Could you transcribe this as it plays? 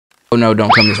Oh no,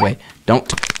 don't come this way. Don't.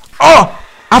 Oh!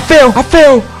 I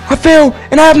fell,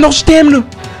 and I have no stamina.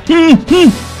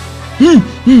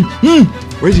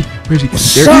 Where is he? There he is.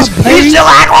 He's still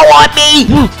aggro on me.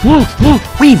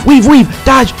 Weave.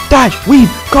 Dodge,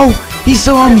 weave, go. He's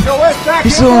still on me.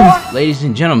 Ladies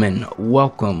and gentlemen,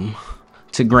 welcome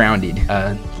to Grounded,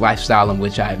 a lifestyle in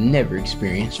which I have never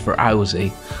experienced, for I was a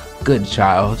good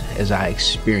child as I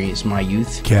experienced my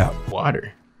youth. Cap.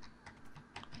 Water.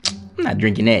 I'm not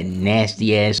drinking that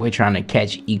nasty ass. We're trying to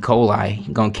catch E. coli.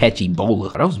 You're gonna catch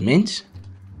Ebola. Are those mints?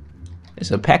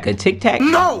 It's a pack of Tic Tac?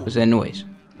 No! What's that noise?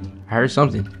 I heard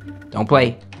something. Don't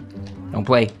play. Don't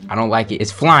play. I don't like it.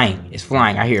 It's flying. It's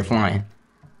flying. I hear it flying.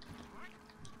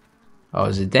 Oh,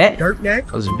 is it that? Dirt neck?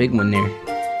 Oh, there's a big one there.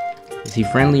 Is he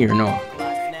friendly or no?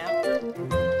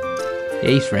 Yeah,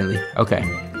 he's friendly. Okay.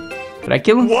 Did I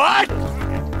kill him? What?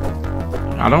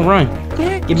 No, don't run.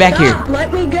 Get back here.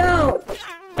 Let me go.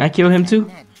 Can I kill him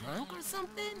too?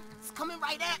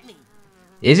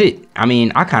 Is it? I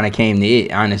mean, I kind of came to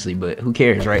it, honestly, but who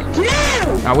cares, right?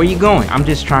 Now, where you going? I'm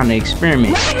just trying to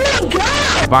experiment.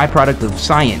 Byproduct of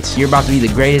science. You're about to be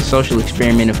the greatest social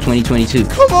experiment of 2022.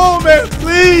 Come on, man,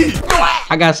 please.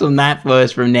 I got some knot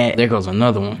fuzz from that. There goes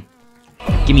another one.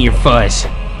 Give me your fuzz.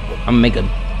 I'm gonna make a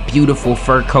beautiful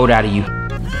fur coat out of you.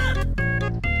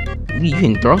 You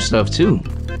can throw stuff too.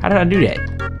 How did I do that?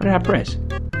 What did I press?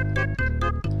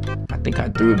 I think I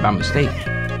threw it by mistake.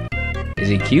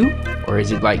 Is it Q? Or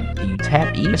is it like, do you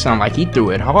tap E? It sounds like he threw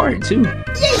it hard too.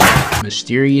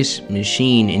 Mysterious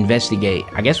machine, investigate.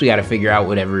 I guess we gotta figure out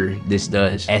whatever this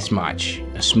does. S-motch,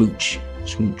 a smooch.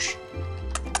 Smooch.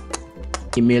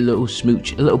 Give me a little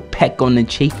smooch, a little peck on the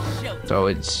cheek. So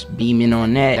it's beaming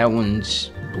on that. That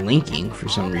one's blinking for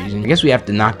some reason. I guess we have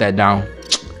to knock that down.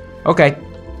 Okay.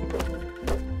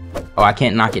 Oh, I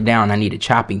can't knock it down. I need a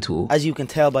chopping tool. As you can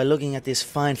tell by looking at this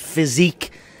fine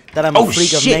physique, that I'm a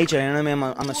freak of nature, and I mean,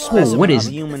 I'm a specimen of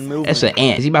human movement. That's an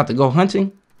ant. Is he about to go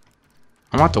hunting?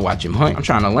 I'm about to watch him hunt. I'm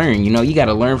trying to learn, you know, you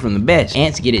gotta learn from the best.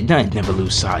 Ants get it done. Never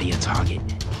lose sight of your target.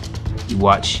 You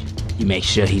watch, you make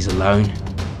sure he's alone.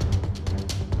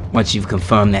 Once you've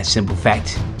confirmed that simple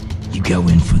fact, you go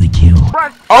in for the kill.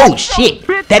 Oh shit,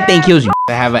 that thing kills you.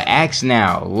 I have an axe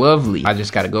now, lovely. I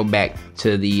just gotta go back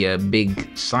to the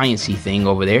big sciencey thing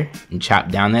over there and chop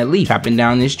down that leaf. Chopping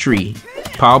down this tree,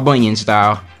 Paul Bunyan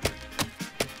style.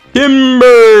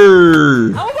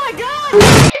 Timber! Oh my god!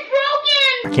 It's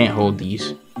broken! I can't hold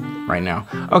these right now.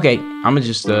 Okay, I'ma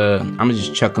just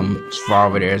chuck them as far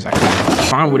over there as I can.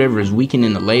 Find whatever is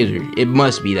weakening the laser. It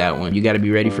must be that one. You gotta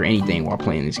be ready for anything while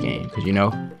playing this game, because you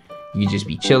know, you just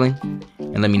be chilling.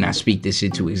 And let me not speak this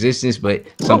into existence, but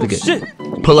something could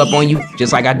pull up on you,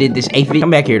 just like I did this 8th video. Come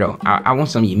back here though. I want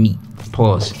some of your meat.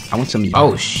 Pause. I want some of your.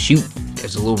 Oh shoot.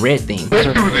 There's a little red thing.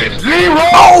 Let's do this.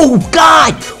 Oh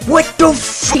God! What the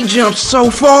f? He jumped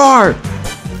so far.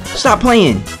 Stop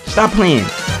playing. Stop playing.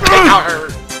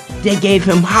 They gave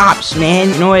him hops, man.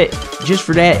 You know what? Just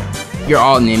for that, you're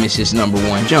all nemesis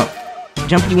 #1. Jump.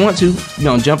 Jump if you want to. You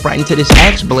don't jump right into this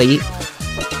axe blade.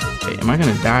 Wait, am I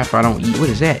gonna die if I don't eat? What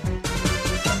is that?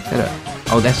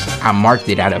 Oh, that's, I marked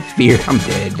it out of fear. I'm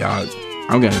dead, dog.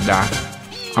 I'm gonna die.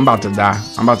 I'm about to die.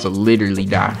 I'm about to literally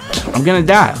die. I'm gonna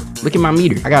die. Look at my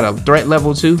meter. I got a threat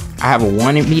level 2. I have a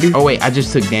 1 meter. Oh wait, I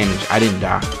just took damage. I didn't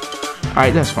die.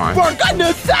 Alright, that's fine. For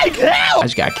goodness sake, help! I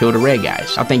just gotta kill the red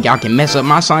guys. I think y'all can mess up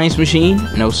my science machine?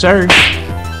 No, sir.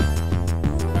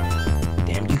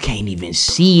 Damn, you can't even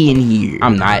see in here.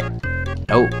 I'm not.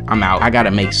 Nope, I'm out. I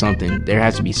gotta make something. There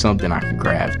has to be something I can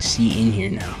craft. See in here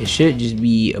now. It should just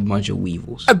be a bunch of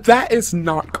weevils. That is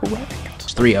not correct.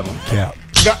 There's 3 of them. Yeah.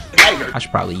 I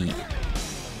should probably eat.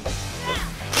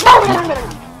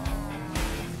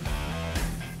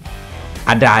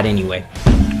 I died anyway.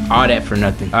 All that for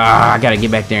nothing. I gotta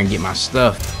get back there and get my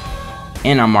stuff.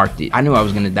 And I marked it. I knew I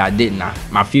was gonna die, didn't I?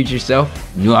 My future self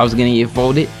knew I was gonna get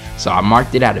folded. So I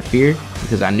marked it out of fear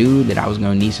because I knew that I was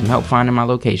gonna need some help finding my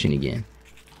location again.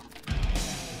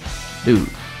 Dude,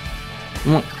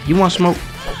 you want smoke?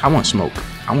 I want smoke.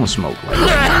 I want smoke.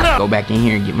 Like, go back in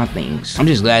here and get my things. I'm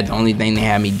just glad the only thing they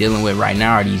have me dealing with right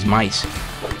now are these mice.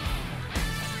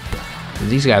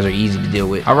 These guys are easy to deal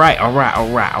with. All right.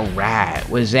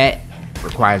 What is that?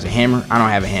 Requires a hammer. I don't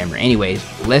have a hammer. Anyways,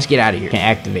 let's get out of here. Can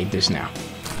activate this now.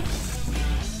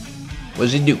 What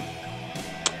does it do?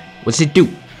 What's it do?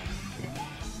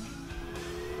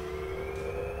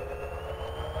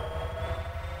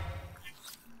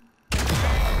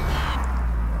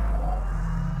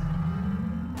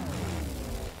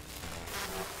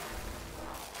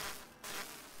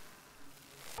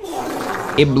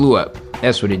 It blew up.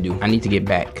 That's what it do. I need to get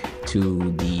back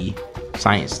to the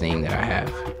science thing that I have.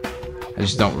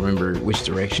 just don't remember which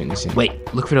direction it's in.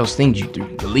 Wait, look for those things you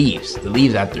threw. The leaves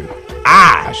I threw.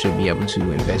 Ah! I should be able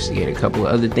to investigate a couple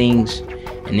of other things.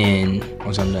 And then,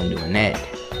 once I'm done doing that,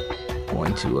 I'm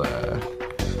going to,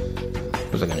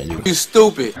 what's I gonna do? You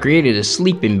stupid. Created a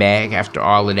sleeping bag after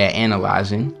all of that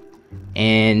analyzing.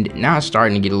 And now it's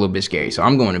starting to get a little bit scary. So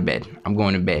I'm going to bed.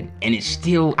 And it's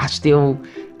still,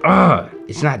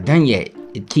 it's not done yet.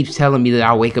 It keeps telling me that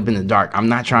I'll wake up in the dark. I'm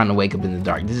not trying to wake up in the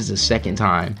dark. This is the second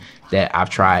time that I've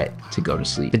tried to go to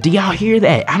sleep. But do y'all hear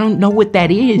that? I don't know what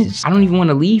that is. I don't even want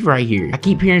to leave right here. I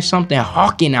keep hearing something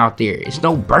hawking out there. It's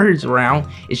no birds around.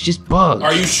 It's just bugs.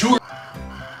 Are you sure?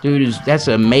 Dude, that's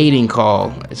a mating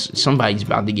call. Somebody's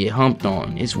about to get humped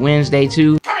on. It's Wednesday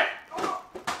too.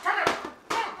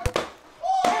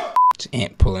 It's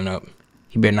Ant pulling up.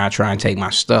 He better not try and take my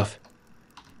stuff.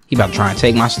 He about to try and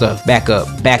take my stuff. Back up.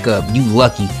 You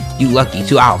lucky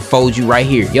too. I'll fold you right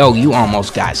here. Yo, you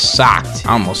almost got socked.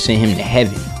 I almost sent him to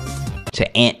heaven.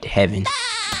 To ant heaven.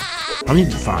 I need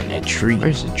to find that tree.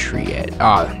 Where's the tree at?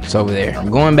 Ah, it's over there.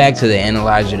 I'm going back to the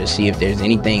analyzer to see if there's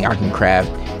anything I can craft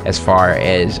as far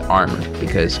as armor,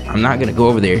 because I'm not gonna go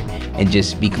over there and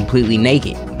just be completely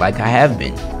naked like I have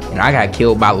been. And I got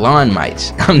killed by lawn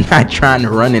mites. I'm not trying to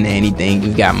run into anything.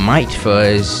 We've got mite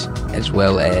fuzz, as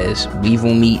well as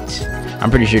weevil meat. I'm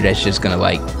pretty sure that's just gonna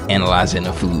like analyze in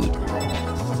the food.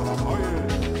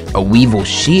 A weevil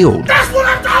shield. That's what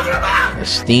I'm talking about. A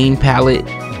steam pallet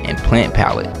and plant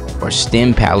pallet, or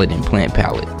stem pallet and plant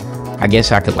pallet. I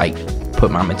guess I could like put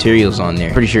my materials on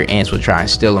there. Pretty sure ants would try and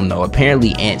steal them though.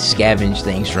 Apparently ants scavenge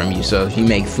things from you. So if you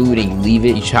make food and you leave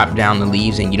it, you chop down the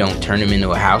leaves and you don't turn them into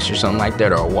a house or something like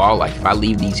that, or a wall. Like if I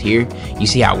leave these here, you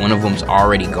see how one of them's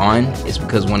already gone? It's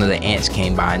because one of the ants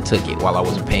came by and took it while I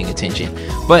wasn't paying attention.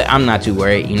 But I'm not too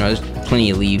worried. You know, there's plenty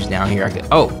of leaves down here.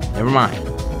 Oh, never mind.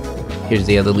 Here's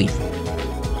the other leaf.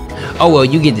 Oh, well,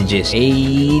 you get the gist.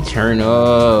 Hey, turn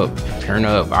up. All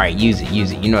right, use it. You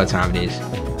know what time it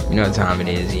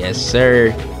is. Yes,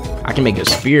 sir. I can make a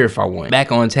spear if I want.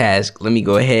 Back on task. Let me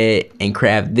go ahead and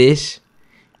craft this.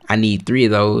 I need 3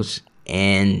 of those,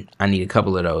 and I need a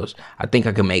couple of those. I think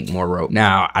I can make more rope.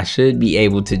 Now, I should be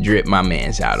able to drip my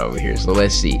man's out over here, so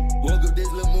let's see.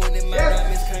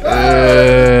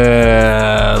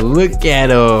 Look at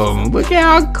him. Look at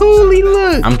how cool he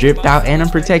looks. I'm dripped out and I'm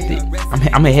protected.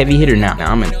 I'm a heavy hitter now.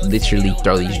 I'm gonna literally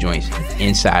throw these joints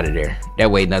inside of there.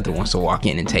 That way nothing wants to walk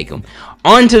in and take them.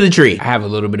 Onto the tree. I have a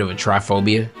little bit of a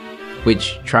triphobia,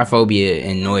 which triphobia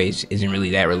and noise isn't really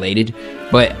that related.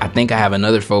 But I think I have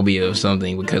another phobia of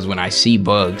something, because when I see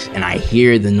bugs and I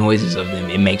hear the noises of them,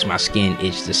 it makes my skin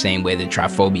itch the same way that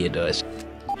triphobia does.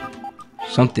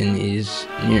 Something is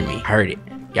near me. I heard it.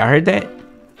 Y'all heard that?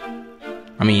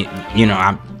 I mean, you know,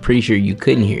 I'm pretty sure you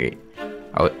couldn't hear it.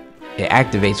 Oh, it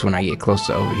activates when I get close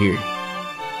to over here.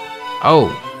 Oh.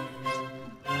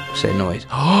 What's that noise?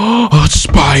 Oh, a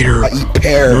spider. I eat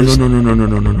pears.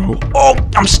 No. Oh,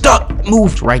 I'm stuck.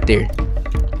 Moved right there.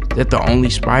 Is that the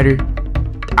only spider?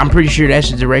 I'm pretty sure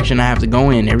that's the direction I have to go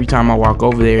in. Every time I walk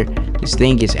over there, this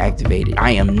thing gets activated.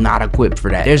 I am not equipped for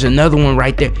that. There's another one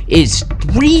right there. It's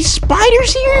 3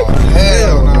 spiders here? Oh,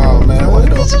 hell no, man. What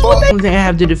the fuck? The only thing I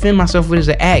have to defend myself with is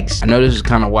an axe. I know this is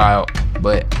kind of wild,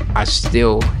 but I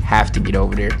still have to get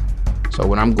over there. So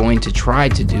what I'm going to try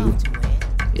to do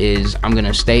is I'm going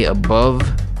to stay above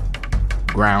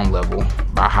ground level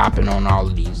by hopping on all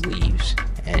of these leaves.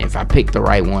 And if I pick the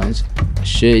right ones, I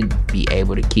should be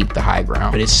able to keep the high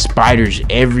ground. But it's spiders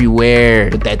everywhere.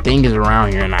 But that thing is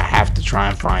around here and I have to try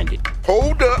and find it.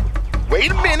 Hold up. Wait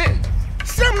a minute.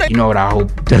 You know what I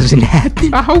hope doesn't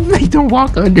happen? I hope they don't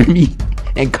walk under me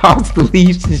and cause the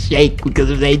leaves to shake, because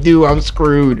if they do, I'm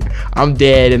screwed. I'm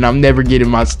dead and I'm never getting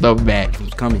my stuff back.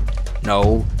 Who's coming?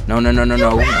 No,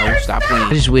 stop playing.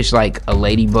 I just wish like a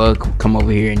ladybug would come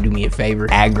over here and do me a favor,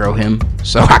 aggro him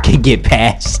so I can get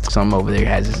past. Something over there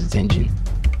has his attention.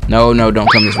 No, don't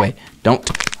come this way. Don't.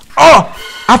 Oh,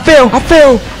 I fell,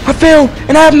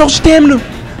 and I have no stamina.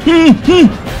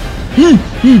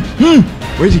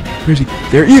 Where is he?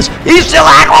 There he is. He's still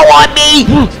aggro on me.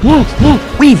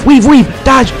 Weave,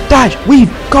 dodge,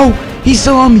 weave, go. He's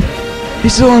still on me.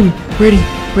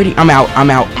 Ready. I'm out.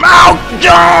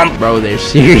 Jump! Bro, they're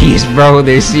serious,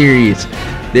 They're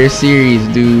serious,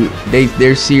 dude.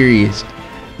 They're serious.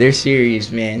 They're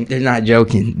serious, man. They're not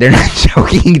joking. They're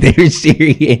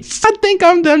serious. I think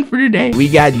I'm done for today. We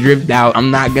got dripped out.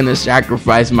 I'm not gonna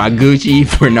sacrifice my Gucci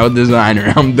for no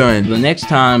designer. I'm done. The next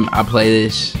time I play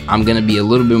this, I'm gonna be a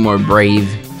little bit more brave,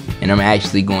 and I'm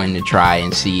actually going to try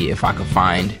and see if I can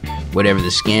find whatever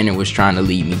the scanner was trying to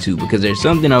lead me to, because there's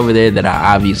something over there that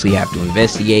I obviously have to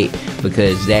investigate,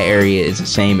 because that area is the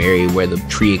same area where the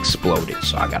tree exploded.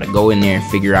 So I gotta go in there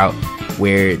and figure out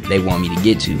where they want me to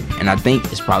get to, and I think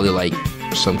it's probably like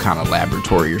some kind of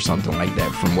laboratory or something like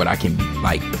that, from what I can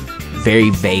like very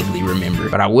vaguely remember.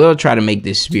 But I will try to make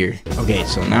this spear. Okay,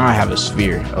 so now I have a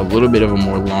spear, a little bit of a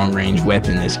more long-range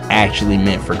weapon that's actually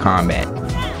meant for combat.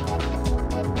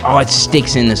 Oh, it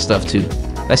sticks in the stuff too.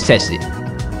 Let's test it.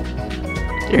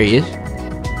 There he is.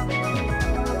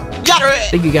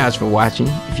 Thank you guys for watching.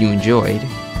 If you enjoyed,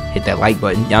 hit that like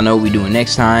button. Y'all know what we're doing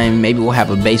next time. Maybe we'll have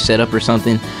a base setup or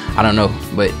something. I don't know,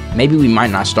 but maybe we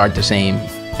might not start the same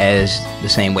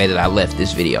way that I left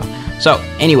this video. So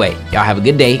anyway, y'all have a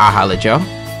good day. I'll holla at y'all,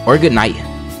 or a good night,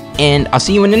 and I'll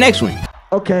see you in the next one.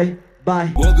 Okay,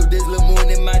 bye. Woke up this little moon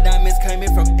and my diamonds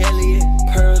coming from Elliot.